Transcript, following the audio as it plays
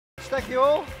Thank you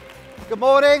all. Good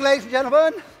morning, ladies and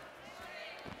gentlemen.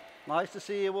 Nice to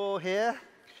see you all here.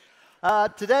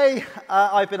 Today,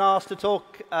 I've been asked to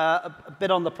talk a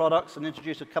bit on the products and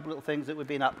introduce a couple of things that we've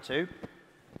been up to.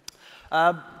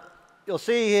 You'll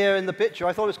see here in the picture,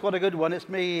 I thought it was quite a good one. It's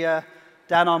me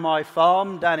down on my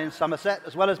farm down in Somerset.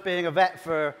 As well as being a vet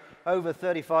for over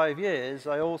 35 years,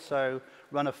 I also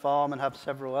run a farm and have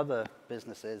several other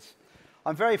businesses.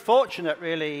 I'm very fortunate,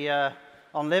 really,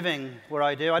 on living where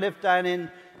I do. I live down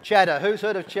in Cheddar. Who's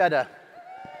heard of Cheddar?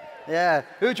 Yeah.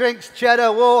 Who drinks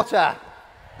Cheddar water?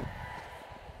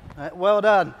 Well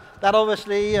done. That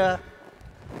obviously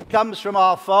comes from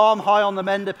our farm high on the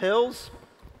Mendip Hills.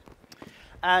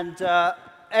 And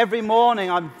every morning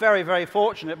I'm very, very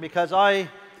fortunate because I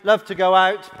love to go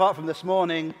out, apart from this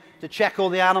morning, to check all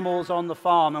the animals on the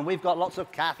farm. And we've got lots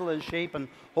of cattle and sheep and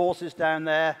horses down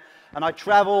there. And I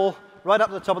travel right up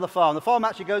to the top of the farm. The farm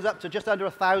actually goes up to just under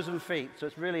 1,000 feet, so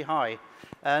it's really high.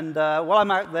 And while I'm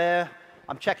out there,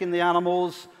 I'm checking the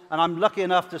animals, and I'm lucky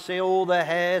enough to see all the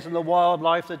hares and the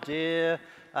wildlife, the deer,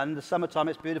 and in the summertime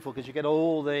it's beautiful because you get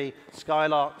all the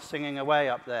skylarks singing away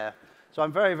up there. So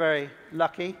I'm very, very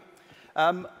lucky.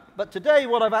 But today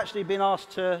what I've actually been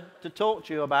asked to talk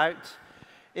to you about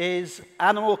is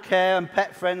animal care and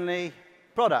pet-friendly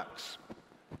products.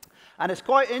 And it's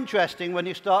quite interesting when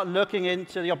you start looking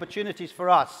into the opportunities for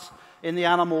us in the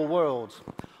animal world.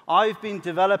 I've been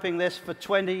developing this for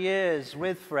 20 years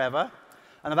with Forever,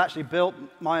 and I've actually built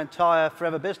my entire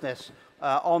Forever business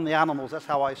on the animals. That's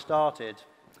how I started.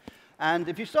 And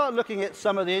if you start looking at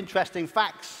some of the interesting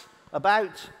facts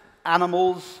about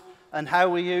animals and how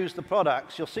we use the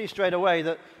products, you'll see straight away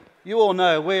that you all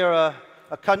know we're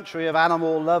a country of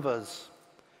animal lovers.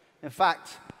 In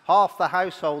fact, half the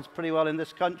households pretty well in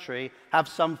this country have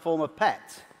some form of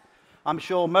pet. I'm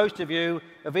sure most of you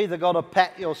have either got a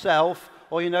pet yourself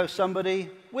or you know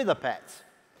somebody with a pet.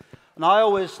 And I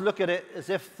always look at it as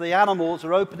if the animals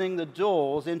are opening the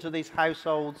doors into these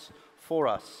households for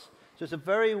us. So it's a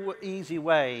very easy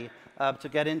way to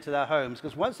get into their homes,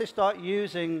 because once they start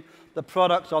using the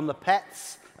products on the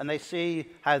pets and they see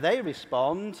how they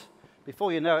respond,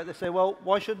 before you know it, they say, well,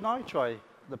 why shouldn't I try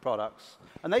the products?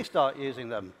 And they start using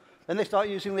them. Then they start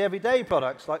using the everyday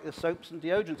products like the soaps and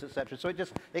deodorants, etc. So it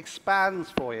just expands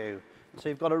for you. So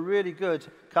you've got a really good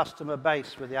customer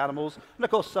base with the animals. And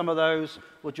of course, some of those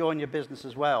will join your business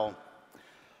as well.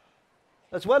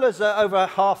 As well as over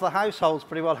half the households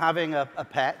pretty well having a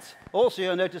pet, also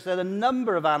you'll notice there are a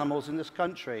number of animals in this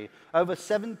country. Over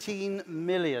 17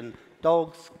 million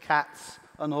dogs, cats,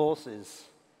 and horses.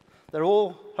 They're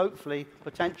all, hopefully,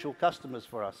 potential customers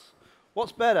for us.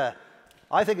 What's better?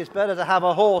 I think it's better to have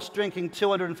a horse drinking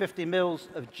 250 mils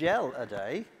of gel a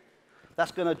day.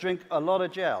 That's going to drink a lot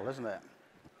of gel, isn't it?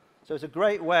 So it's a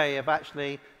great way of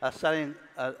actually selling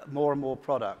more and more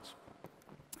products.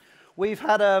 We've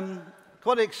had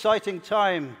quite an exciting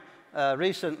time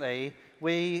recently.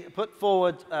 We put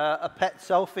forward a pet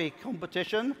selfie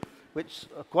competition, which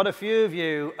quite a few of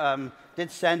you did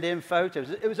send in photos.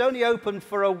 It was only open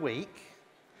for a week,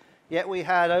 yet we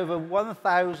had over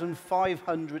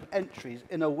 1,500 entries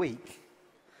in a week.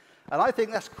 And I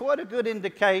think that's quite a good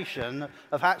indication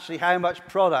of actually how much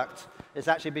product is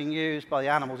actually being used by the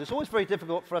animals. It's always very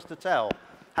difficult for us to tell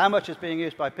how much is being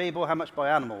used by people, how much by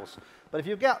animals. But if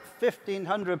you get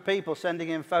 1,500 people sending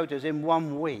in photos in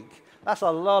 1 week, that's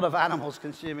a lot of animals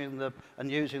consuming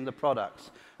and using the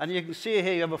products. And you can see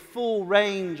here you have a full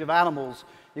range of animals.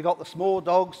 You've got the small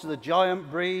dogs to the giant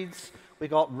breeds. We've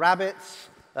got rabbits.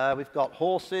 We've got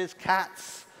horses,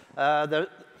 cats.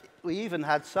 We even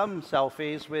had some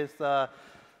selfies with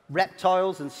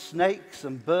reptiles and snakes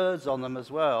and birds on them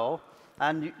as well.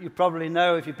 And you probably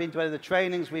know, if you've been to any of the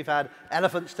trainings, we've had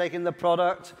elephants taking the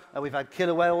product, we've had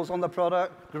killer whales on the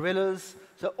product, gorillas,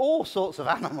 so all sorts of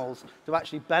animals to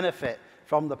actually benefit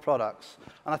from the products.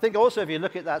 And I think also if you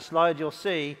look at that slide, you'll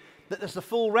see that there's the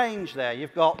full range there.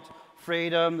 You've got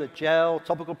Freedom, the gel,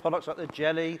 topical products like the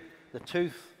jelly, the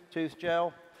tooth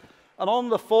gel. And on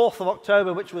the 4th of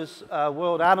October, which was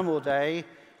World Animal Day,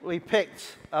 we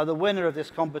picked the winner of this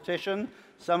competition.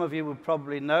 Some of you would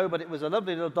probably know, but it was a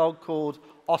lovely little dog called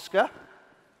Oscar.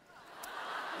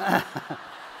 And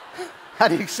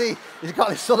you can see he's got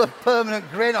this sort of permanent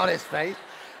grin on his face.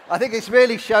 I think it's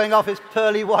really showing off his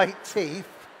pearly white teeth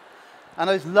and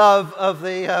his love of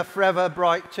the Forever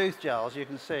Bright tooth gel, as you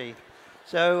can see.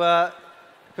 So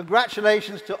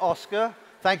congratulations to Oscar.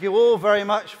 Thank you all very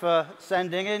much for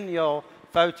sending in your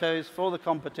photos for the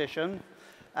competition.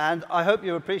 And I hope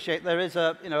you appreciate there is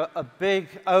a big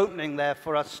opening there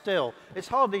for us still. It's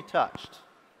hardly touched.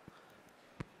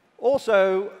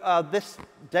 Also, this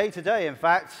day to day, in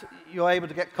fact, you're able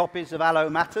to get copies of Aloe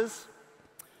Matters.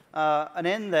 And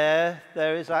in there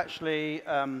is actually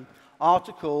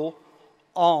article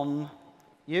on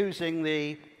using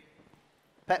the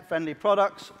pet-friendly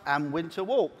products and winter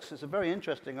walks. It's a very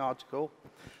interesting article.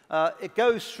 It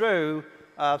goes through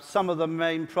some of the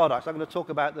main products. I'm going to talk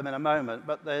about them in a moment,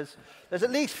 but there's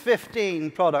at least 15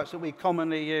 products that we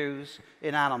commonly use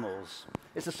in animals.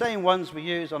 It's the same ones we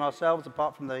use on ourselves,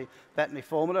 apart from the veterinary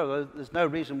formula, although there's no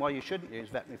reason why you shouldn't use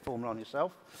veterinary formula on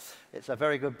yourself. It's a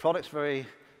very good product, it's very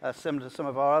similar to some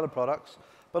of our other products.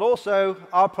 But also,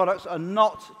 our products are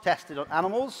not tested on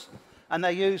animals, and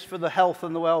they're used for the health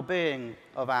and the well-being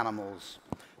of animals.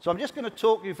 So I'm just going to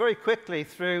talk you very quickly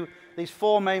through these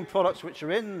 4 main products which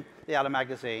are in the Aloe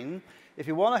magazine. If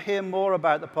you want to hear more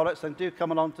about the products, then do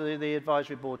come along to the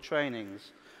advisory board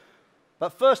trainings.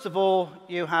 But first of all,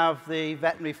 you have the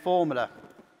veterinary formula.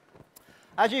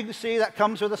 As you can see, that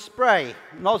comes with a spray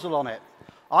nozzle on it.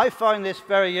 I find this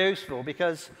very useful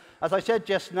because, as I said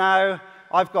just now,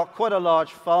 I've got quite a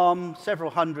large farm,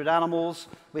 several hundred animals.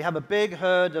 We have a big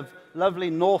herd of lovely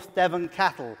North Devon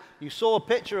cattle. You saw a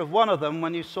picture of one of them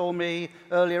when you saw me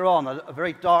earlier on, a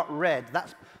very dark red.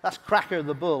 That's Cracker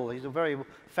the bull. He's a very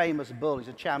famous bull. He's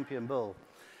a champion bull.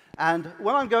 And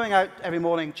when I'm going out every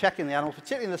morning checking the animals,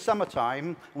 particularly in the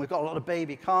summertime, and we've got a lot of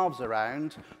baby calves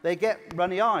around, they get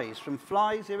runny eyes from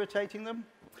flies irritating them.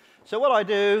 So what I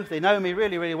do, they know me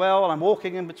really, really well, and I'm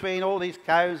walking in between all these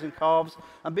cows and calves,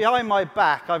 and behind my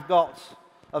back I've got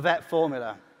a vet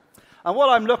formula. And what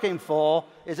I'm looking for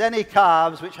is any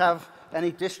calves which have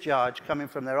any discharge coming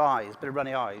from their eyes, a bit of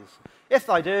runny eyes. If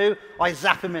I do, I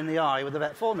zap them in the eye with the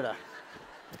vet formula.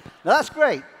 Now that's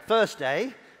great, first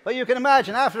day, but you can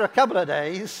imagine after a couple of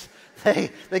days,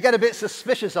 they get a bit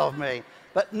suspicious of me.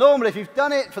 But normally, if you've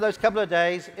done it for those couple of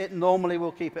days, it normally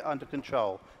will keep it under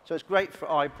control. So it's great for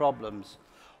eye problems.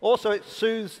 Also, it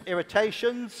soothes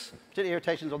irritations, particularly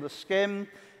irritations on the skin.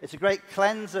 It's a great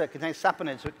cleanser. It contains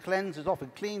saponins, so it cleanses off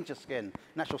and cleans your skin,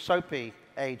 natural soapy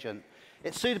agent.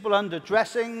 It's suitable under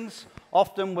dressings.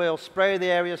 Often we'll spray the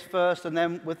areas first, and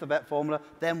then with the vet formula,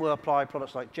 then we'll apply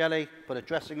products like jelly, put a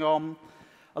dressing on.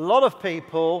 A lot of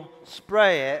people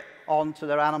spray it onto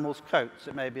their animal's coats.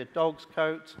 It may be a dog's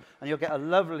coat, and you'll get a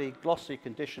lovely, glossy,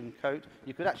 conditioned coat.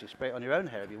 You could actually spray it on your own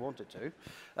hair if you wanted to.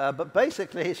 But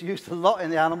basically, it's used a lot in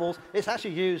the animals. It's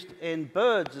actually used in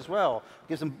birds as well. It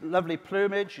gives them lovely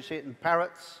plumage. You see it in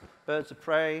parrots, birds of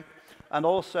prey, and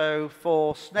also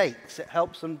for snakes. It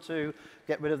helps them to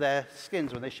get rid of their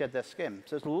skins when they shed their skin.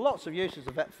 So there's lots of uses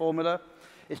of vet formula.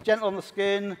 It's gentle on the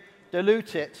skin.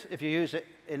 Dilute it if you use it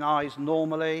in eyes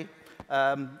normally.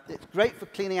 It's great for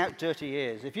cleaning out dirty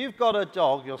ears. If you've got a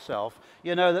dog yourself,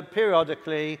 you know that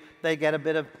periodically they get a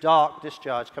bit of dark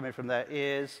discharge coming from their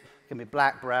ears. It can be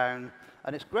black, brown,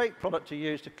 and it's a great product to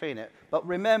use to clean it. But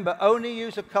remember, only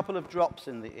use a couple of drops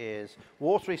in the ears.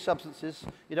 Watery substances,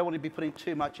 you don't want to be putting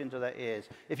too much into their ears.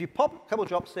 If you pop a couple of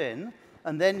drops in,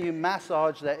 and then you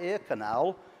massage their ear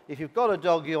canal, if you've got a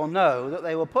dog, you'll know that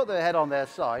they will put their head on their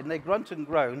side, and they grunt and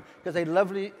groan because they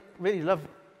really love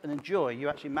and enjoy you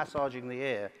actually massaging the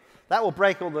ear. That will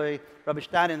break all the rubbish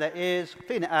down in their ears,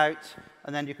 clean it out,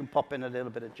 and then you can pop in a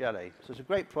little bit of jelly. So it's a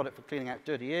great product for cleaning out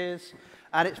dirty ears,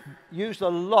 and it's used a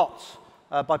lot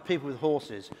by people with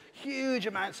horses. Huge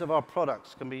amounts of our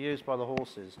products can be used by the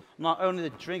horses, not only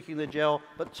drinking the gel,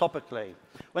 but topically.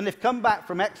 When they've come back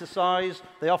from exercise,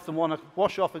 they often want to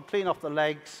wash off and clean off the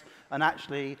legs and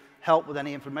actually help with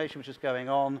any inflammation which is going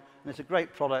on, and it's a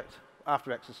great product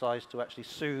after exercise to actually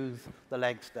soothe the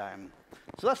legs down.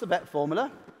 So that's the vet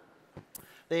formula.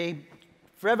 The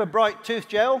Forever Bright Tooth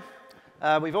Gel,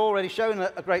 we've already shown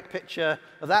a great picture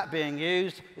of that being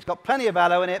used. It's got plenty of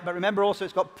aloe in it, but remember also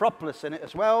it's got propolis in it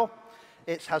as well.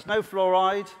 It has no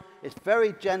fluoride. It's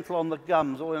very gentle on the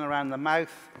gums, all in around the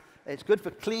mouth. It's good for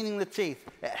cleaning the teeth.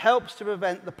 It helps to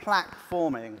prevent the plaque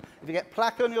forming. If you get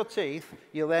plaque on your teeth,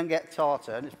 you'll then get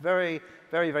tartar, and it's very,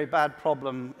 very bad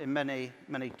problem in many,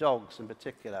 many dogs in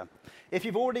particular. If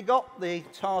you've already got the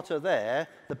tartar there,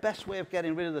 the best way of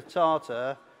getting rid of the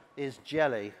tartar is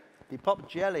jelly. You pop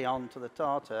jelly onto the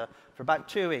tartar for about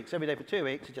 2 weeks. Every day for 2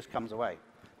 weeks, it just comes away.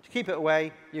 To keep it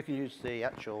away, you can use the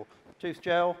actual tooth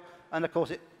gel, and of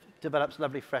course it develops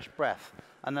lovely fresh breath.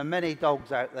 And there are many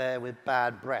dogs out there with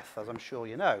bad breath, as I'm sure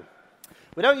you know.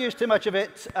 We don't use too much of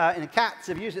it in cats.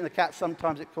 If you use it in the cats,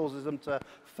 sometimes it causes them to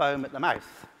foam at the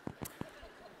mouth.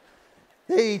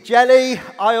 The jelly,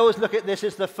 I always look at this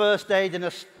as the first aid in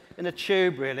a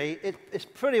tube, really. It's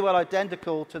pretty well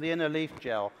identical to the inner leaf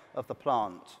gel of the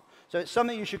plant. So it's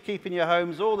something you should keep in your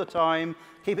homes all the time.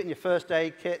 Keep it in your first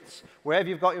aid kits. Wherever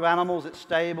you've got your animals, at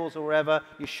stables or wherever,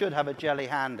 you should have a jelly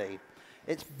handy.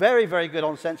 It's very, very good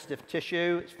on sensitive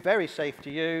tissue. It's very safe to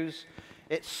use.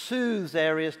 It soothes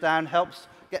areas down, helps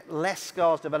get less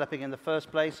scars developing in the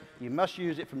first place. You must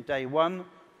use it from day one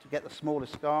to get the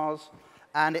smallest scars.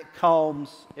 And it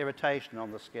calms irritation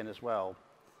on the skin as well.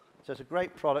 So it's a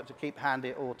great product to keep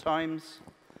handy at all times.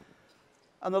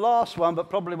 And the last one, but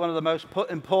probably one of the most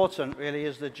important really,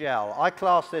 is the gel. I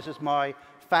class this as my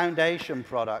foundation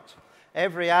product.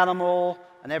 Every animal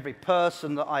and every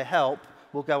person that I help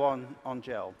will go on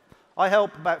gel. I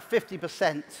help about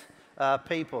 50%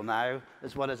 people now,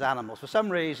 as well as animals. For some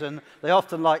reason, they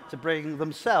often like to bring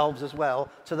themselves as well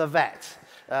to the vet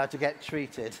to get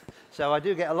treated. So I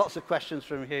do get lots of questions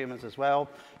from humans as well.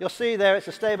 You'll see there it's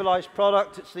a stabilized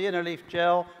product. It's the inner leaf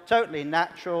gel, totally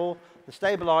natural. The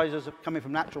stabilizers are coming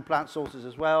from natural plant sources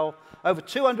as well. Over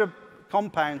 200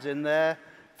 compounds in there,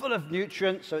 full of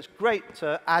nutrients, so it's great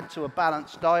to add to a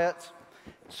balanced diet.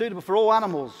 It's suitable for all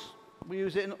animals. We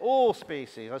use it in all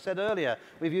species. I said earlier,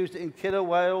 we've used it in killer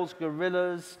whales,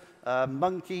 gorillas,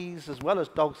 monkeys, as well as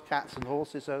dogs, cats, and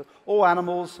horses. So all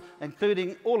animals,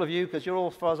 including all of you, because you're all,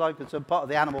 as far as I'm concerned, part of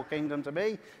the animal kingdom to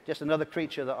me, just another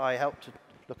creature that I help to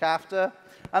look after.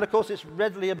 And of course, it's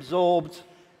readily absorbed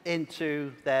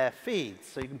into their feeds,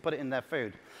 so you can put it in their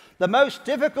food. The most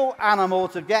difficult animal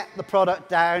to get the product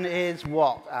down is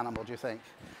what animal, do you think?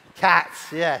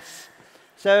 Cats, yes.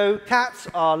 So cats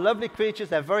are lovely creatures.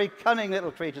 They're very cunning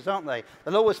little creatures, aren't they?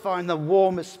 They'll always find the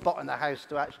warmest spot in the house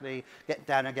to actually get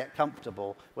down and get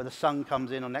comfortable, where the sun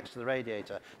comes in or next to the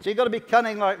radiator. So you've got to be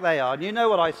cunning like they are. And you know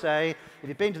what I say, if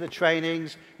you've been to the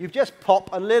trainings, you just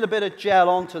pop a little bit of gel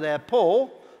onto their paw,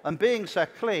 and being so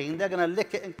clean, they're going to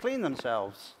lick it and clean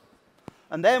themselves.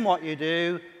 And then what you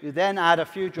do, you then add a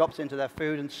few drops into their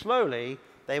food, and slowly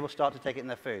they will start to take it in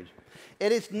their food.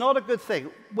 It is not a good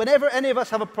thing. Whenever any of us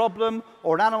have a problem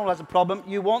or an animal has a problem,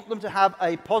 you want them to have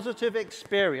a positive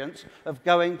experience of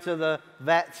going to the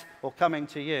vet or coming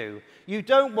to you. You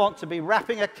don't want to be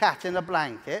wrapping a cat in a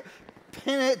blanket,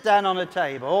 pinning it down on a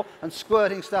table, and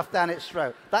squirting stuff down its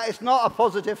throat. That is not a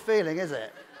positive feeling, is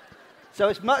it? So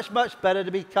it's much, much better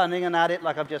to be cunning and add it,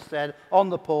 like I've just said, on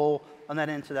the paw and then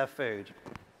into their food.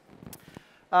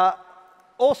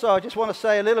 Also, I just want to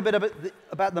say a little bit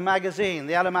about the magazine,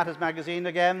 the Aloe Matters magazine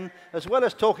again, as well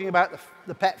as talking about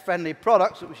the pet-friendly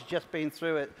products, which has just been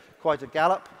through it quite a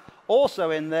gallop.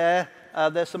 Also in there,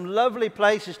 there's some lovely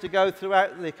places to go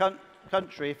throughout the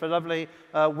country for lovely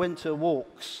winter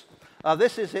walks.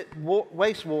 This is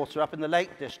wastewater up in the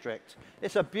Lake District.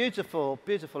 It's a beautiful,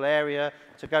 beautiful area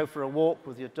to go for a walk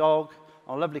with your dog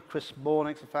on a lovely crisp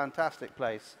morning. It's a fantastic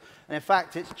place. And in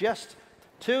fact, it's just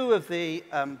two of the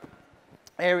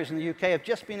areas in the UK have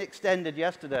just been extended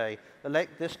yesterday, the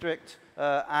Lake District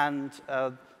and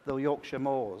the Yorkshire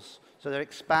Moors. So they're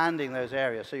expanding those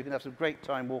areas, so you can have some great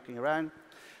time walking around.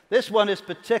 This one is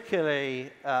particularly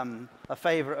a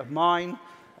favourite of mine.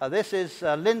 This is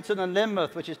Linton and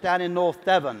Lynmouth, which is down in North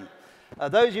Devon.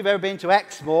 Those who've ever been to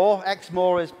Exmoor,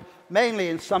 Exmoor is mainly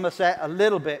in Somerset, a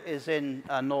little bit is in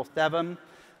North Devon.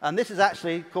 And this is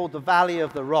actually called the Valley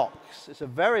of the Rocks. It's a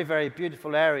very, very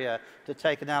beautiful area to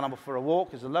take an animal for a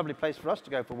walk. It's a lovely place for us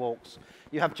to go for walks.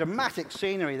 You have dramatic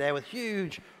scenery there with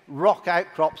huge rock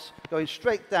outcrops going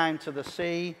straight down to the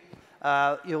sea.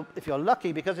 If you're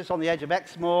lucky, because it's on the edge of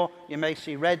Exmoor, you may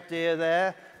see red deer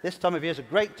there. This time of year is a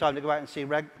great time to go out and see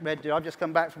red deer. I've just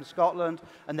come back from Scotland,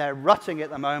 and they're rutting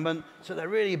at the moment, so they're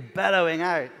really bellowing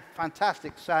out.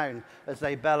 Fantastic sound as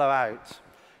they bellow out.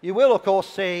 You will, of course,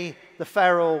 see the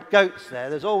feral goats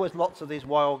there. There's always lots of these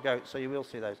wild goats, so you will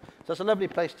see those. So it's a lovely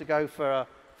place to go for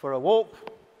a walk.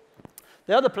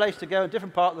 The other place to go, a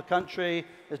different part of the country,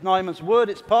 is Nyman's Wood.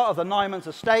 It's part of the Nyman's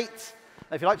estate.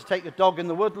 If you like to take your dog in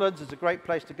the woodlands, it's a great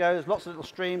place to go. There's lots of little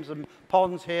streams and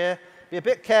ponds here. Be a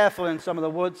bit careful in some of the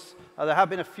woods. There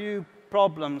have been a few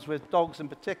problems with dogs in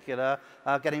particular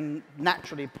getting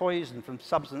naturally poisoned from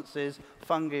substances,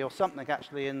 fungi or something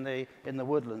actually in the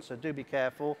woodlands, so do be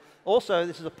careful. Also,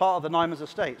 this is a part of the Nyman's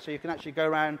estate, so you can actually go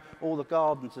around all the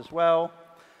gardens as well.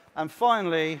 And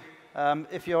finally,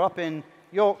 if you're up in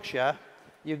Yorkshire,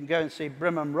 you can go and see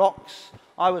Brimham Rocks.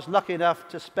 I was lucky enough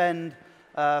to spend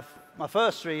my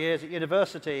first 3 years at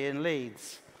university in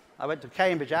Leeds. I went to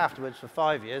Cambridge afterwards for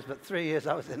 5 years, but 3 years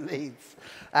I was in Leeds.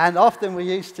 And often we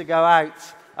used to go out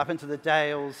up into the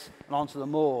dales and onto the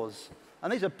moors.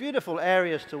 And these are beautiful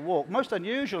areas to walk, most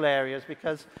unusual areas,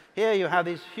 because here you have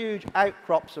these huge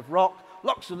outcrops of rock,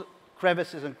 lots of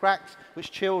crevices and cracks, which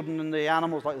children and the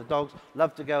animals, like the dogs,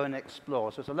 love to go and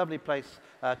explore. So it's a lovely place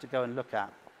to go and look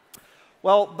at.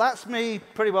 Well, that's me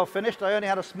pretty well finished. I only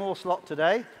had a small slot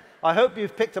today. I hope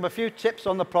you've picked up a few tips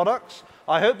on the products.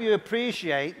 I hope you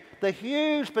appreciate the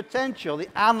huge potential the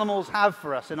animals have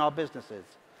for us in our businesses.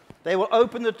 They will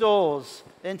open the doors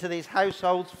into these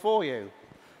households for you.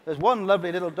 There's one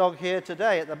lovely little dog here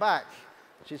today at the back.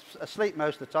 She's asleep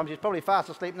most of the time. She's probably fast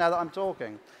asleep now that I'm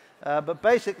talking. But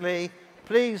basically,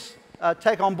 please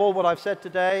take on board what I've said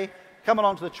today. Come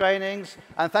along to the trainings.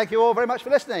 And thank you all very much for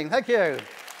listening. Thank you.